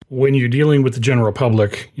when you're dealing with the general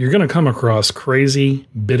public, you're going to come across crazy,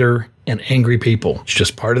 bitter, and angry people. It's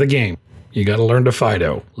just part of the game. You got to learn to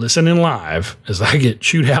Fido. Listen in live as I get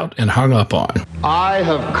chewed out and hung up on. I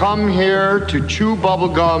have come here to chew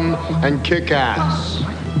bubblegum and kick ass.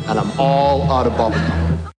 And I'm all out of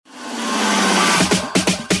bubblegum.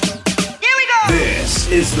 This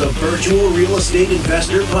is the Virtual Real Estate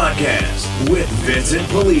Investor Podcast with Vincent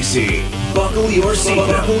Polisi. Buckle your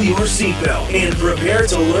seatbelt and prepare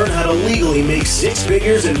to learn how to legally make six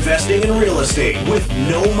figures investing in real estate with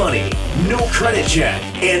no money, no credit check,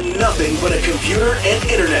 and nothing but a computer and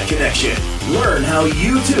internet connection. Learn how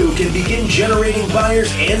you too can begin generating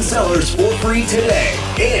buyers and sellers for free today,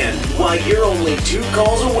 and why you're only 2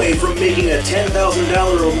 calls away from making a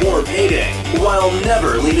 $10,000 or more payday while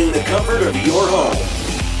never leaving the comfort of your home.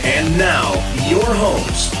 And now, your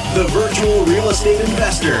host, the virtual real estate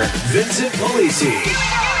investor, Vincent Polisi.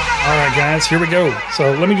 All right, guys, here we go.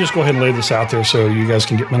 So let me just go ahead and lay this out there so you guys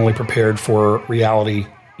can get mentally prepared for reality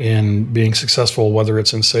in being successful, whether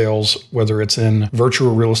it's in sales, whether it's in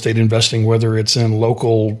virtual real estate investing, whether it's in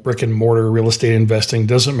local brick and mortar real estate investing,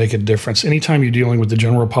 doesn't make a difference. Anytime you're dealing with the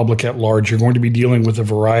general public at large, you're going to be dealing with a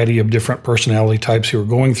variety of different personality types who are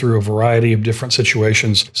going through a variety of different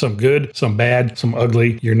situations, some good, some bad, some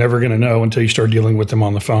ugly. You're never going to know until you start dealing with them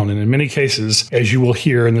on the phone. And in many cases, as you will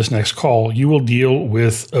hear in this next call, you will deal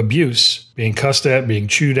with abuse, being cussed at, being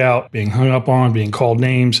chewed out, being hung up on, being called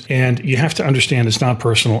names. And you have to understand it's not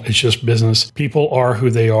personal. It's just business. People are who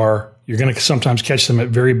they are. You're going to sometimes catch them at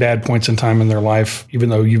very bad points in time in their life, even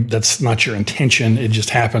though that's not your intention. It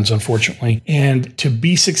just happens, unfortunately. And to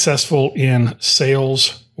be successful in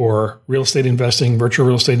sales or real estate investing, virtual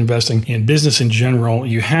real estate investing, in business in general,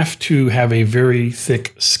 you have to have a very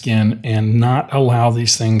thick skin and not allow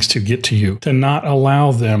these things to get to you, to not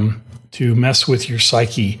allow them to mess with your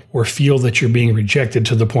psyche or feel that you're being rejected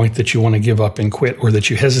to the point that you want to give up and quit, or that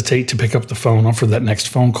you hesitate to pick up the phone for that next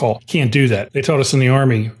phone call. You can't do that. They taught us in the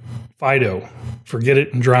Army, Fido, forget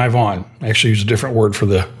it and drive on. I actually use a different word for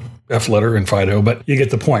the F letter in Fido, but you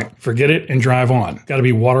get the point. Forget it and drive on. Got to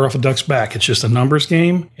be water off a duck's back. It's just a numbers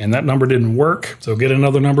game, and that number didn't work. So get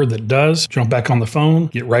another number that does. Jump back on the phone,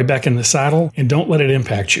 get right back in the saddle, and don't let it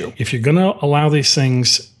impact you. If you're going to allow these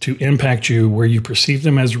things to impact you where you perceive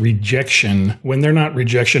them as rejection, when they're not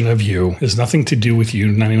rejection of you, has nothing to do with you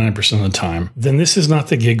 99% of the time, then this is not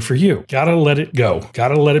the gig for you. Gotta let it go.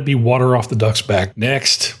 Gotta let it be water off the duck's back.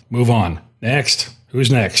 Next, move on. Next. Who's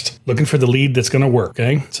next? Looking for the lead that's going to work,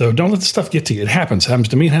 okay? So don't let the stuff get to you. It happens. It happens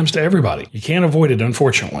to me. It happens to everybody. You can't avoid it,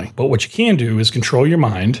 unfortunately. But what you can do is control your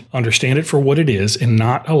mind, understand it for what it is, and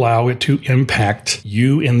not allow it to impact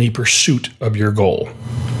you in the pursuit of your goal.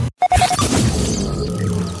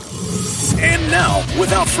 And now,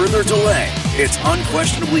 without further delay, it's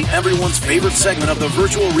unquestionably everyone's favorite segment of the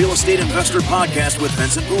Virtual Real Estate Investor Podcast with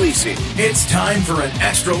Vincent Polisi. It's time for an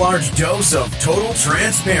extra large dose of total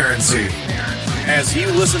transparency, as you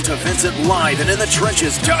listen to Vincent live and in the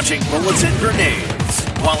trenches dodging bullets and grenades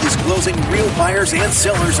while he's closing real buyers and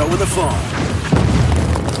sellers over the phone.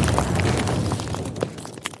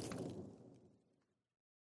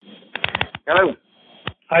 Hello.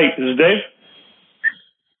 Hi, this is Dave.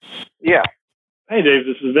 Yeah. Hey, Dave,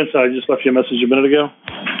 this is Vincent. I just left you a message a minute ago.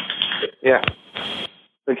 Yeah.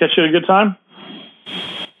 Did I catch you at a good time?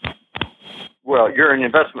 Well, you're an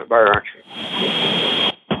investment buyer, aren't you?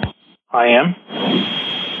 I am.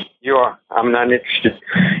 You are. I'm not interested.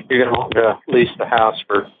 You're going to want to lease the house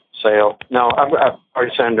for sale. No, I've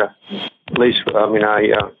already signed a lease.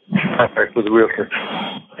 Contract with the realtor.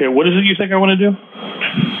 Okay, what is it you think I want to do?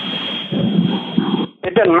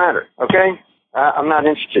 It doesn't matter, okay? I'm not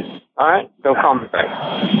interested. All right? Don't call me back.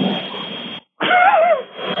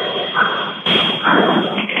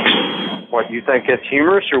 What, you think it's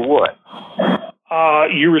humorous or what?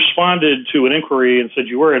 You responded to an inquiry and said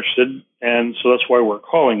you were interested, and so that's why we're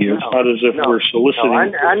calling you. It's not as if we're soliciting.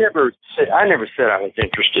 No, I never said I was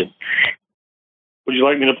interested. Would you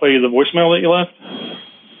like me to play you the voicemail that you left?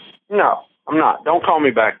 No, I'm not. Don't call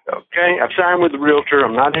me back, though, okay? I've signed with the realtor.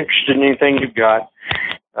 I'm not interested in anything you've got.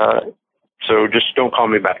 So just don't call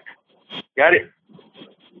me back. Got it?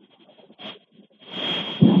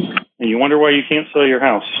 And you wonder why you can't sell your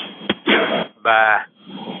house. Bye.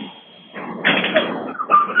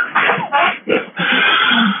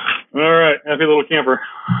 All right. Happy little camper.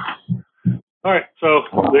 All right. So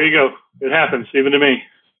there you go. It happens, even to me.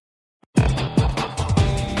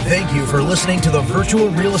 Thank you for listening to the Virtual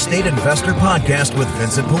Real Estate Investor Podcast with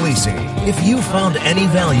Vincent Polisi. If you found any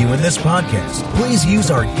value in this podcast, please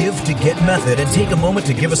use our Give to Get method and take a moment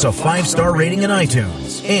to give us a 5-star rating in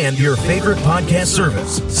iTunes and your favorite podcast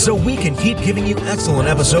service so we can keep giving you excellent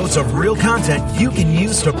episodes of real content you can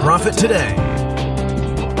use to profit today.